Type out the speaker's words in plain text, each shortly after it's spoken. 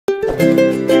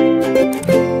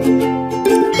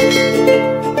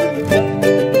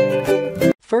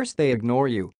First they ignore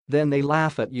you, then they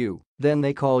laugh at you, then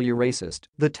they call you racist.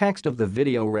 The text of the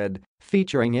video read,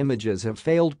 featuring images of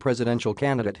failed presidential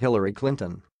candidate Hillary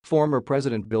Clinton, former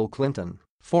President Bill Clinton,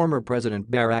 former President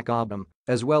Barack Obama,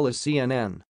 as well as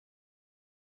CNN.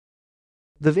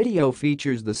 The video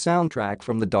features the soundtrack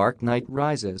from The Dark Knight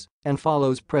Rises and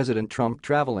follows President Trump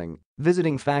traveling,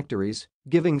 visiting factories,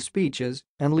 giving speeches,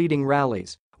 and leading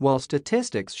rallies, while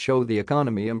statistics show the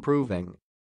economy improving.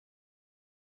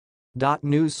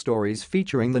 News stories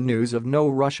featuring the news of no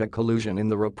Russia collusion in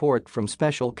the report from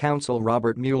special counsel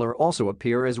Robert Mueller also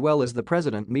appear, as well as the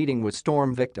president meeting with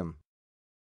storm victim.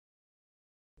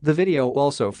 The video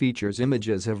also features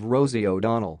images of Rosie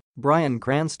O'Donnell, Bryan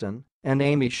Cranston, and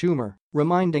Amy Schumer,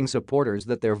 reminding supporters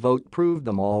that their vote proved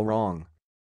them all wrong.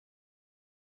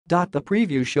 The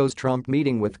preview shows Trump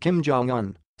meeting with Kim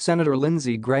Jong-un, Senator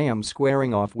Lindsey Graham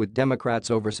squaring off with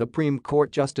Democrats over Supreme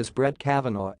Court Justice Brett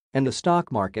Kavanaugh, and the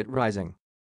stock market rising.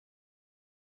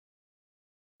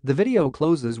 The video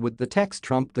closes with the text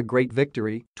 "Trump the Great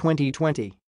Victory,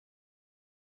 2020."